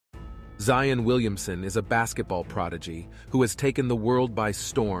Zion Williamson is a basketball prodigy who has taken the world by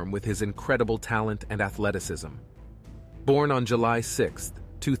storm with his incredible talent and athleticism. Born on July 6,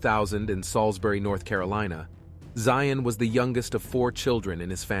 2000 in Salisbury, North Carolina, Zion was the youngest of 4 children in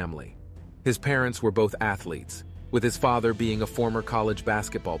his family. His parents were both athletes, with his father being a former college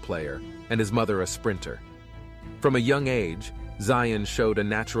basketball player and his mother a sprinter. From a young age, Zion showed a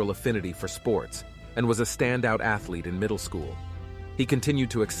natural affinity for sports and was a standout athlete in middle school. He continued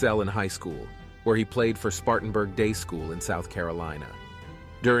to excel in high school, where he played for Spartanburg Day School in South Carolina.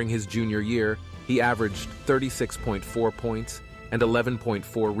 During his junior year, he averaged 36.4 points and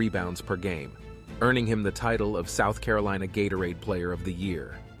 11.4 rebounds per game, earning him the title of South Carolina Gatorade Player of the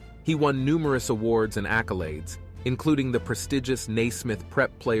Year. He won numerous awards and accolades, including the prestigious Naismith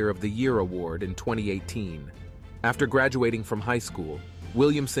Prep Player of the Year award in 2018. After graduating from high school,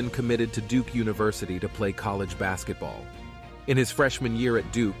 Williamson committed to Duke University to play college basketball. In his freshman year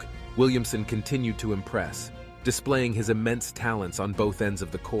at Duke, Williamson continued to impress, displaying his immense talents on both ends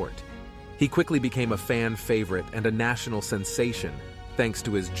of the court. He quickly became a fan favorite and a national sensation thanks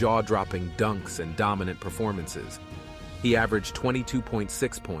to his jaw-dropping dunks and dominant performances. He averaged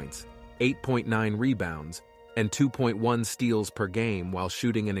 22.6 points, 8.9 rebounds, and 2.1 steals per game while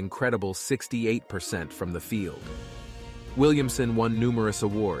shooting an incredible 68% from the field. Williamson won numerous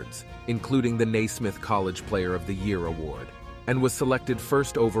awards, including the Naismith College Player of the Year award, and was selected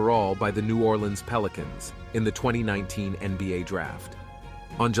first overall by the New Orleans Pelicans in the 2019 NBA Draft.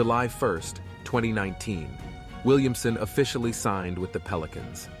 On July 1, 2019, Williamson officially signed with the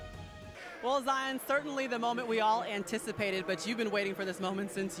Pelicans. Well, Zion, certainly the moment we all anticipated, but you've been waiting for this moment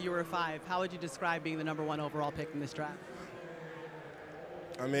since you were 5. How would you describe being the #1 overall pick in this draft?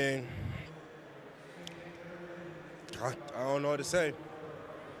 I mean, I don't know what to say.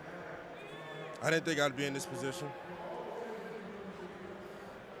 I didn't think I'd be in this position.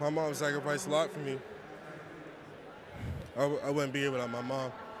 My mom sacrificed a lot for me. I wouldn't be here without my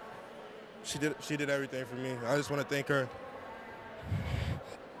mom. She did everything for me. I just want to thank her.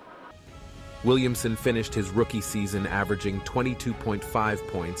 Williamson finished his rookie season averaging 22.5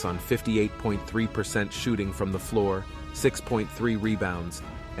 points on 58.3% shooting from the floor, 6.3 rebounds,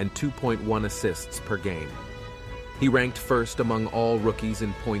 and 2.1 assists per game. He ranked first among all rookies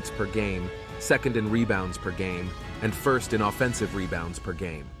in points per game, second in rebounds per game, and first in offensive rebounds per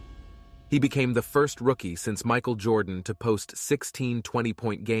game. He became the first rookie since Michael Jordan to post 16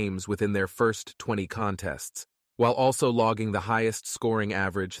 20-point games within their first 20 contests, while also logging the highest scoring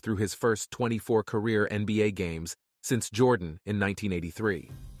average through his first 24 career NBA games since Jordan in 1983.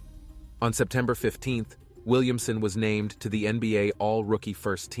 On September 15th, Williamson was named to the NBA All-Rookie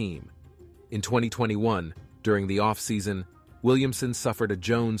First Team. In 2021, during the offseason, Williamson suffered a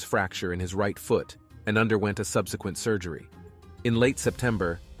Jones fracture in his right foot and underwent a subsequent surgery. In late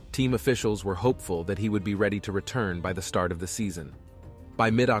September, team officials were hopeful that he would be ready to return by the start of the season. By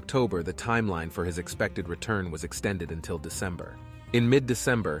mid-October, the timeline for his expected return was extended until December. In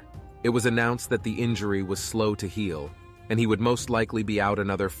mid-December, it was announced that the injury was slow to heal, and he would most likely be out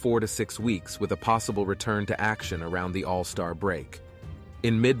another 4 to 6 weeks with a possible return to action around the All-Star break.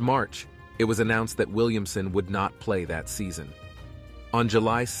 In mid-March, it was announced that Williamson would not play that season. On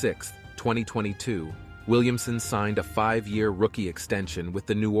July 6, 2022, Williamson signed a 5-year rookie extension with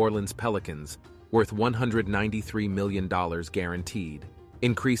the New Orleans Pelicans, worth $193 million guaranteed,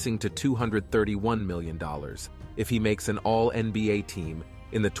 increasing to $231 million if he makes an All-NBA team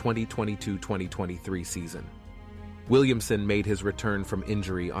in the 2022-2023 season. Williamson made his return from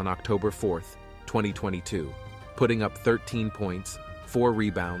injury on October 4, 2022, putting up 13 points, 4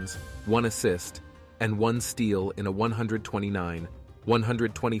 rebounds, 1 assist, and 1 steal in a 129-125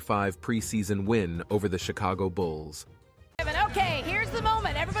 preseason win over the Chicago Bulls. Okay, here's the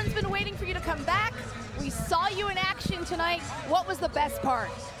moment. Everyone's been waiting for you to come back. We saw you in action tonight. What was the best part?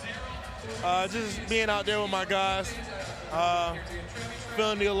 Just being out there with my guys,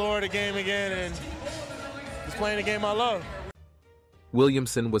 feeling the allure of the game again, and just playing the game I love.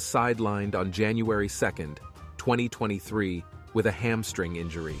 Williamson was sidelined on January 2nd, 2023, with a hamstring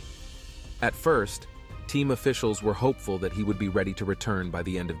injury. At first, team officials were hopeful that he would be ready to return by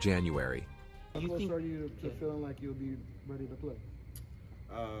the end of January. How close are you to feeling like you'll be ready to play?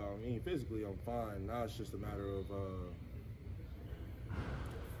 I mean, physically I'm fine. Now it's just a matter of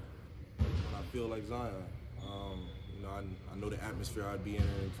when I feel like Zion. I know the atmosphere I'd be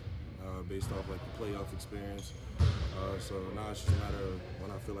in based off like the playoff experience. So now it's just a matter of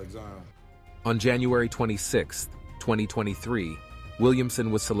when I feel like Zion. On January 26, 2023,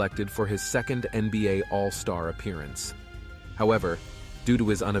 Williamson was selected for his second NBA All-Star appearance. However, due to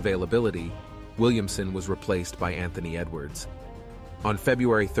his unavailability, Williamson was replaced by Anthony Edwards. On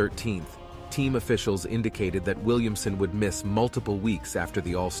February 13th, team officials indicated that Williamson would miss multiple weeks after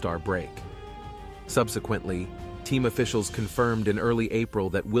the All-Star break. Subsequently, team officials confirmed in early April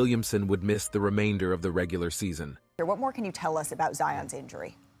that Williamson would miss the remainder of the regular season. What more can you tell us about Zion's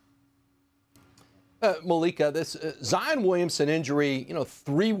injury? Malika, this Zion Williamson injury,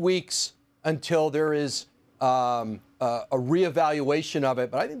 3 weeks until there is a reevaluation of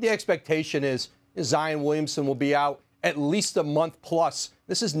it. But I think the expectation is Zion Williamson will be out at least a month plus.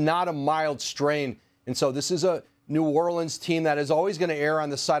 This is not a mild strain. And so this is a New Orleans team that is always going to err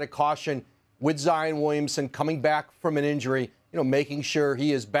on the side of caution with Zion Williamson coming back from an injury, making sure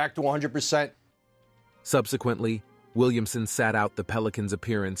he is back to 100%. Subsequently, Williamson sat out the Pelicans'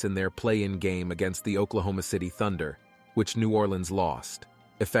 appearance in their play-in game against the Oklahoma City Thunder, which New Orleans lost,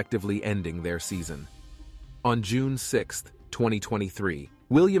 effectively ending their season. On June 6, 2023,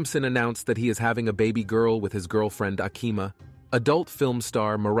 Williamson announced that he is having a baby girl with his girlfriend Akima. Adult film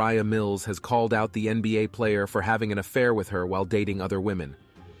star Moriah Mills has called out the NBA player for having an affair with her while dating other women.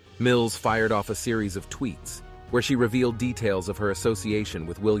 Mills fired off a series of tweets where she revealed details of her association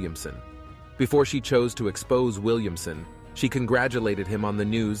with Williamson. Before she chose to expose Williamson, she congratulated him on the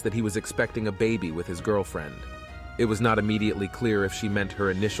news that he was expecting a baby with his girlfriend. It was not immediately clear if she meant her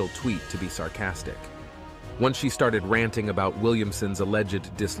initial tweet to be sarcastic. Once she started ranting about Williamson's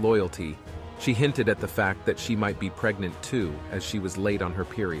alleged disloyalty, she hinted at the fact that she might be pregnant too, as she was late on her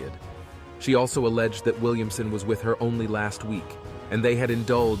period. She also alleged that Williamson was with her only last week, and they had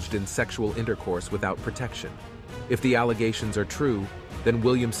indulged in sexual intercourse without protection. If the allegations are true, then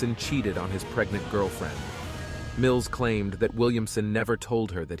Williamson cheated on his pregnant girlfriend. Mills claimed that Williamson never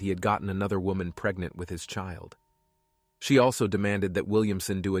told her that he had gotten another woman pregnant with his child. She also demanded that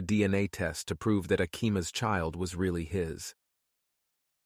Williamson do a DNA test to prove that Akima's child was really his.